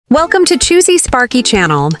Welcome to Choosy Sparky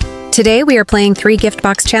channel. Today we are playing 3 gift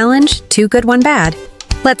box challenge, 2 good, 1 bad.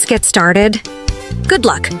 Let's get started. Good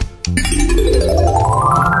luck.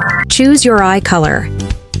 Choose your eye color.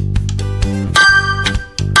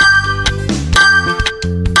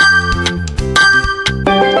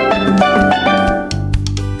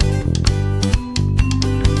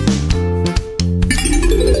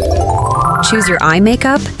 Choose your eye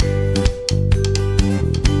makeup.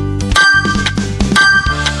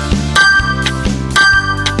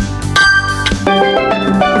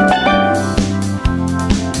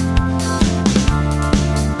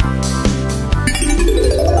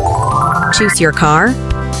 Choose your car.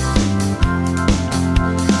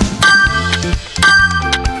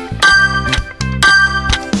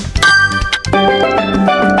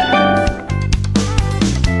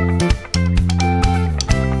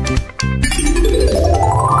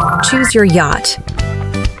 Choose your yacht.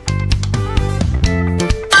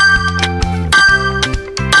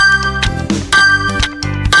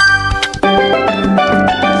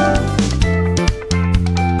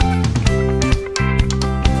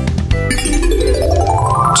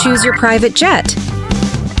 Choose your private jet.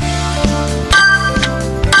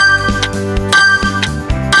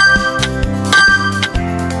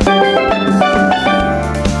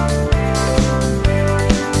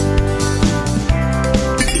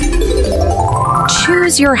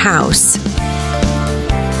 Choose your house.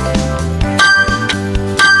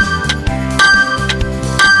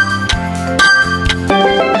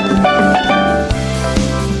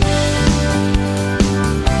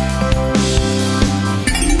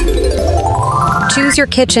 Choose your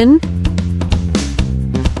kitchen.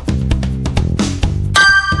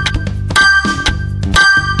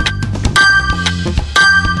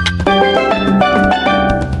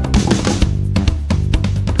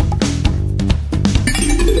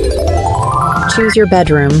 Choose your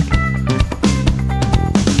bedroom.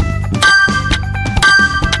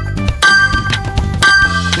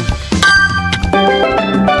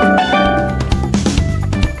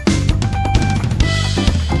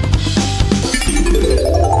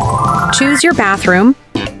 Choose your bathroom.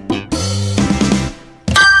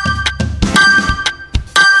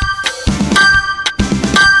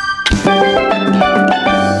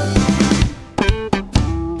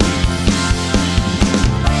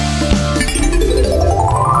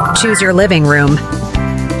 Choose your living room.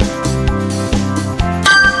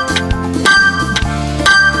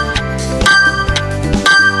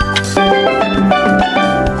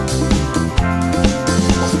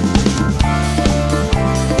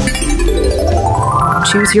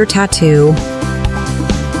 Choose your tattoo.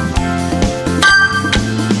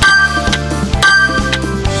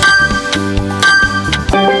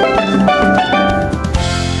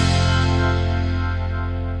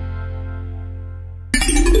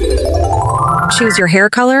 Choose your hair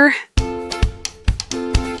color.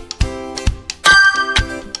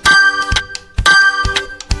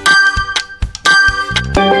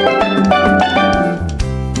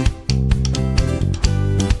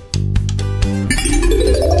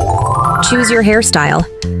 Choose your hairstyle.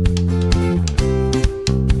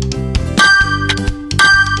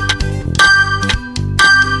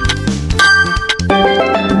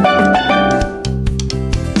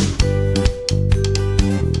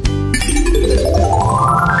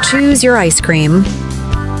 Choose your ice cream.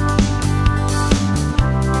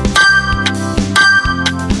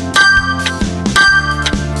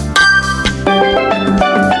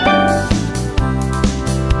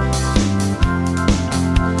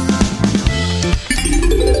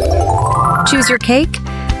 Choose your cake.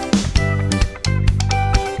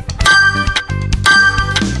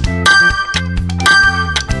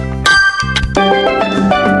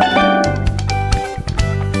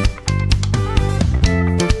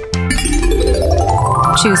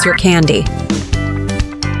 Choose your candy.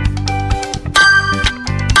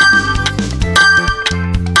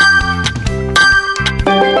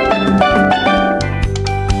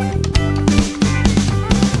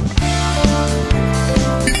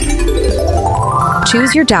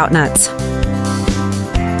 Choose your Doubt Nuts.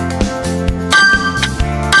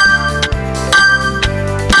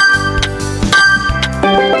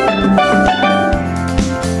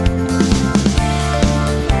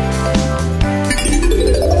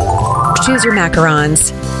 Choose your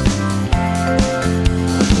macarons.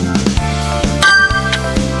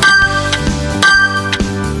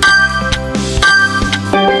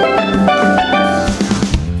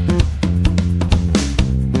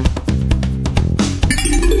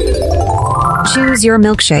 Choose your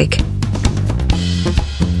milkshake.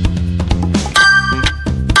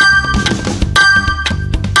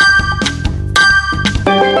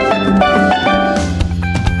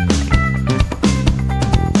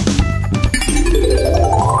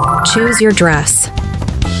 Choose your dress.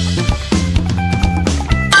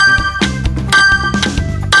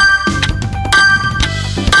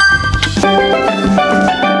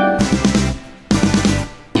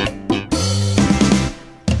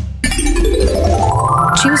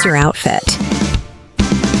 Choose your outfit.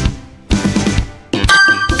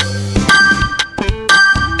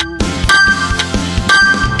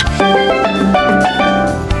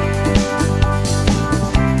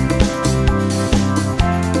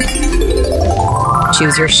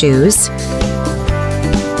 Choose your shoes.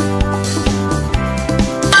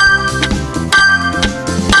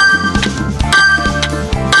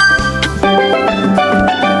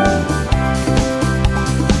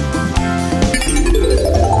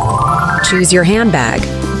 Choose your handbag.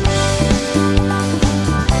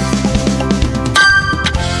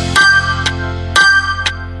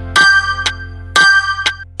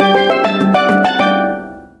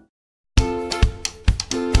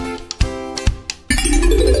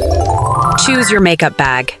 Choose your makeup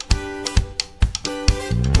bag.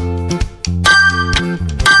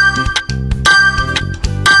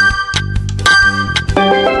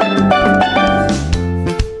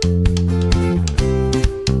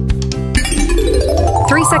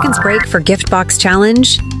 Seconds break for gift box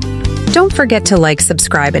challenge. Don't forget to like,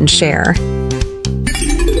 subscribe, and share.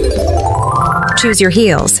 Choose your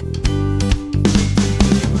heels.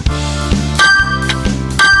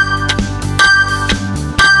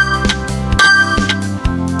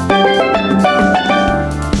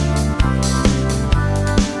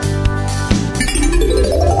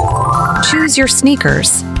 Choose your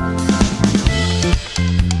sneakers.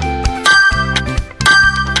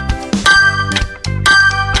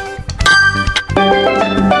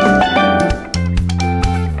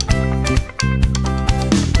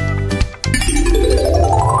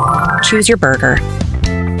 Choose your burger.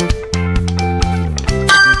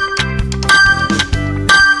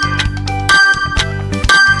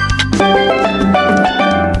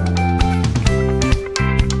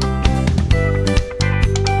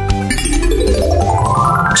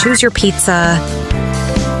 Choose your pizza.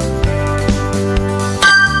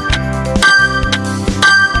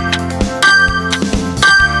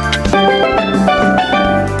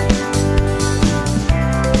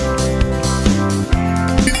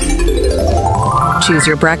 Choose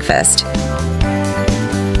your breakfast.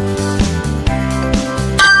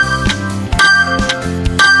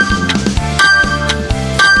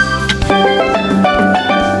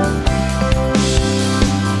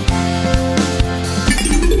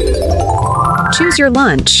 Choose your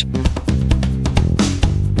lunch.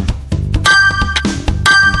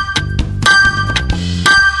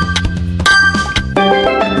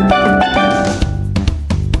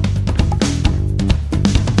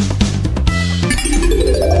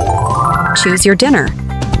 Choose your dinner.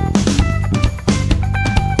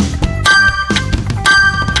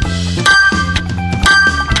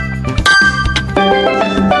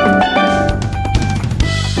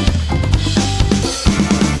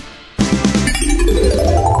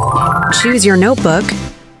 Choose your notebook.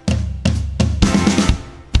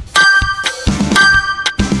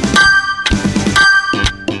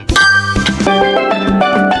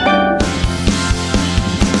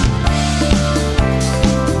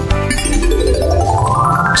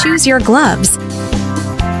 Choose your gloves.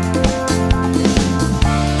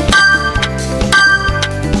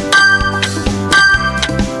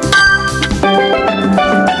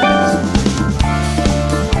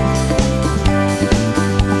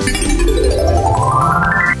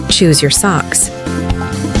 Choose your socks.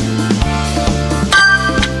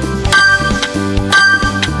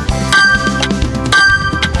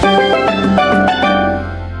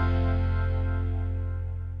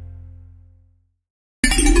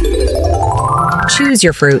 Choose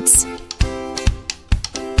your fruits.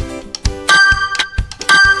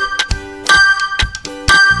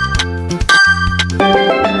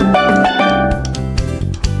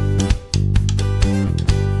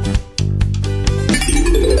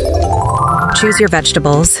 Choose your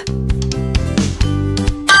vegetables.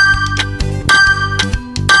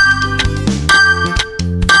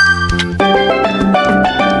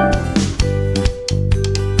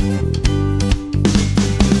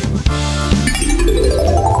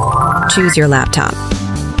 Choose your laptop.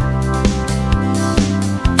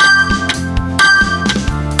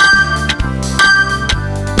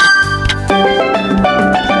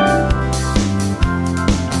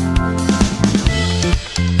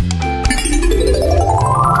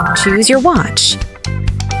 Choose your watch.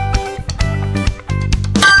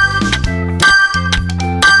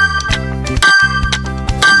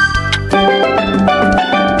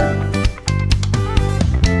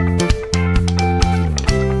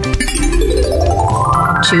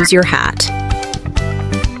 choose your hat.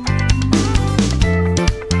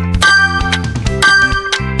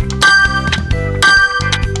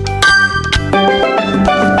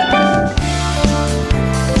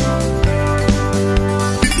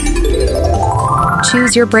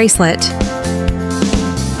 Choose your bracelet.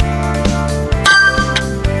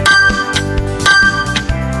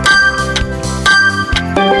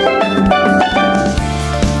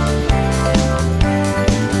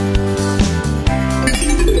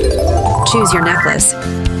 Choose your necklace.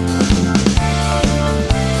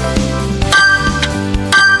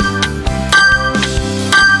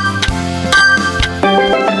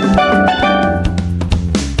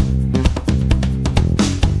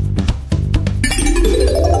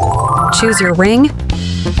 Choose your ring.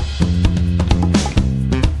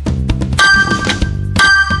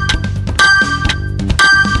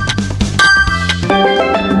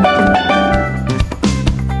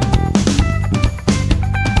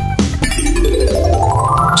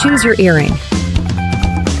 Choose your earring.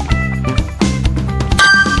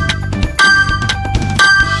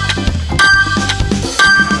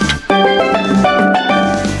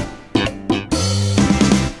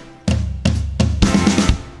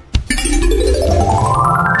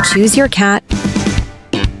 Choose your cat.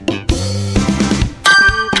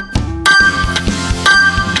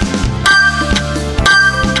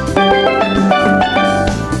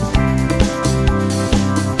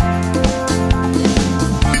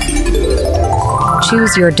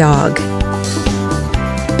 Choose your dog.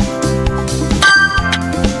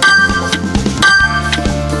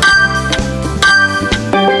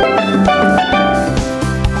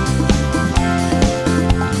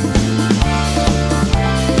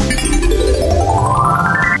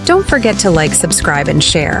 Don't forget to like, subscribe, and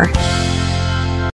share.